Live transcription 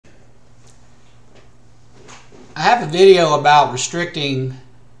I have a video about restricting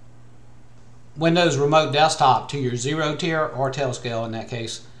Windows Remote Desktop to your ZeroTier or Tailscale in that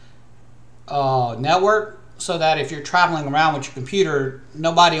case network, so that if you're traveling around with your computer,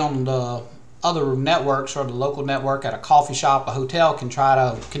 nobody on the other networks or the local network at a coffee shop, a hotel, can try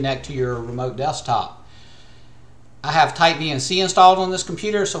to connect to your remote desktop. I have Tight VNC installed on this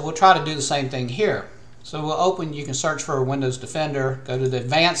computer, so we'll try to do the same thing here. So we'll open, you can search for Windows Defender, go to the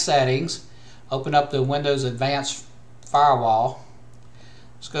Advanced Settings, open up the Windows Advanced Firewall.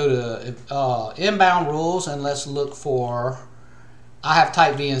 Let's go to Inbound Rules, and let's look for, I have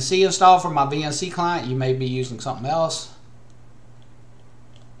Tight VNC installed for my VNC client. You may be using something else.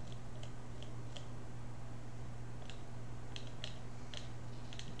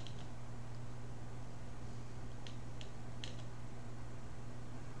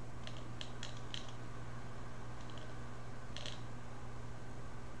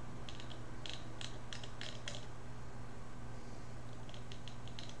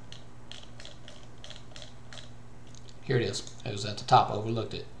 Here it is. It was at the top. I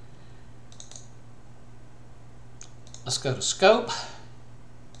overlooked it. Let's go to Scope.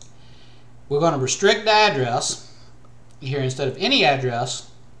 We're going to restrict the address here instead of any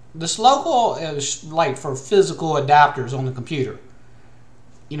address. This local is like for physical adapters on the computer,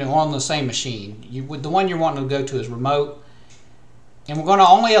 you know, on the same machine. The one you're wanting to go to is remote. And we're going to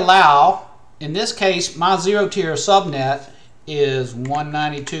only allow, in this case, my ZeroTier subnet is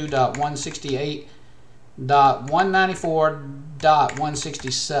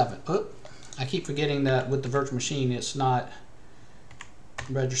 192.168.194.167. Oop, I keep forgetting that with the virtual machine it's not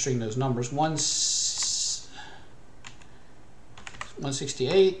registering those numbers.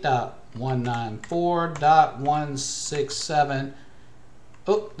 168.194.167.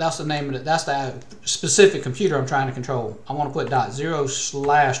 Oh, that's the name of it. That's the specific computer I'm trying to control. I want to put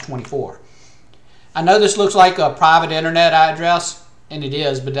 .0/24. I know this looks like a private internet address, and it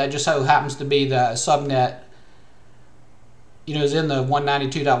is, but that just so happens to be the subnet, you know, is in the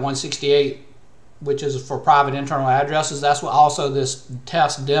 192.168, which is for private internal addresses. That's what also this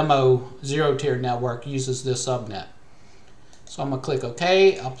test demo ZeroTier network uses, this subnet. So I'm going to click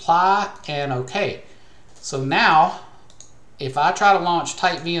OK, apply, and OK. So now, if I try to launch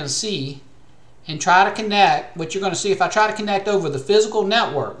Tight VNC and try to connect, what you're going to see, if I try to connect over the physical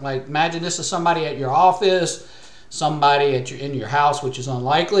network, like imagine this is somebody at your office, somebody in your house, which is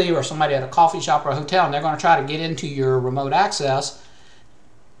unlikely, or somebody at a coffee shop or a hotel, and they're going to try to get into your remote access,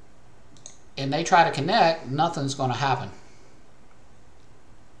 and they try to connect, nothing's going to happen.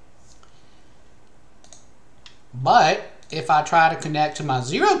 But if I try to connect to my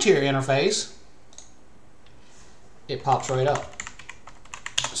ZeroTier interface, it pops right up.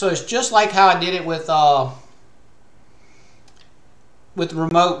 So it's just like how I did it with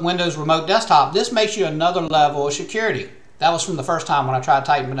remote Windows Remote Desktop. This makes you another level of security. That was from the first time when I tried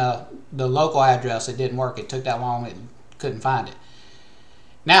typing the local address. It didn't work. It took that long. It couldn't find it.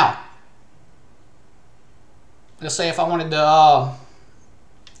 Now, let's say if I wanted to,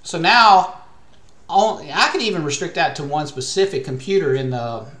 so now I can even restrict that to one specific computer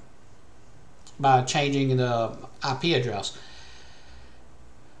by changing the IP address.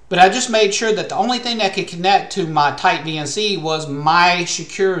 But I just made sure that the only thing that could connect to my Tight VNC was my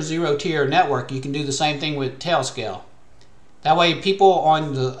secure ZeroTier network. You can do the same thing with Tailscale. That way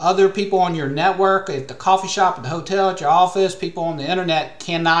other people on your network, at the coffee shop, at the hotel, at your office, people on the internet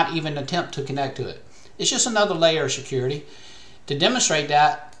cannot even attempt to connect to it. It's just another layer of security. To demonstrate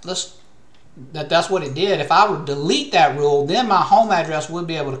that, that's what it did. If I would delete that rule, then my home address would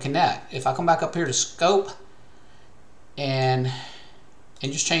be able to connect. If I come back up here to Scope and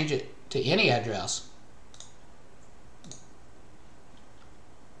just change it to any address,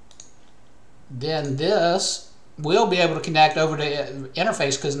 then this will be able to connect over the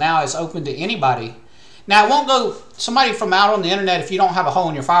interface, because now it's open to anybody. Now it won't go, somebody from out on the internet, if you don't have a hole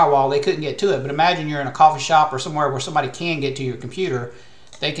in your firewall, they couldn't get to it. But imagine you're in a coffee shop or somewhere where somebody can get to your computer,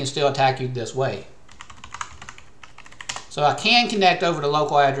 they can still attack you this way. So I can connect over the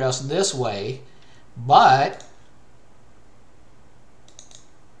local address this way, but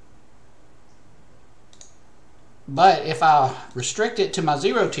if I restrict it to my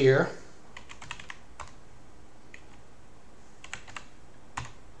ZeroTier,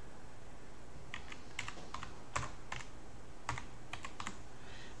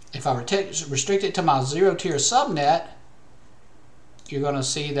 if I restrict it to my ZeroTier subnet, you're going to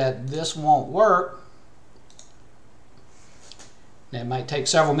see that this won't work. It might take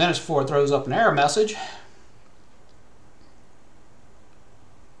several minutes before it throws up an error message.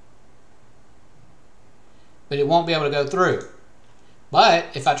 But it won't be able to go through. But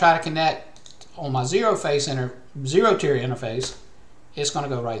if I try to connect on my ZeroTier ZeroTier interface, it's going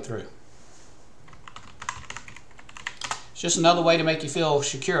to go right through. It's just another way to make you feel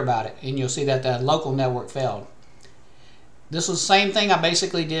secure about it, and you'll see that the local network failed. This was the same thing I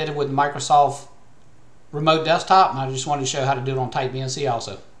basically did with Microsoft Remote Desktop, and I just wanted to show how to do it on Tight VNC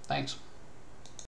also. Thanks.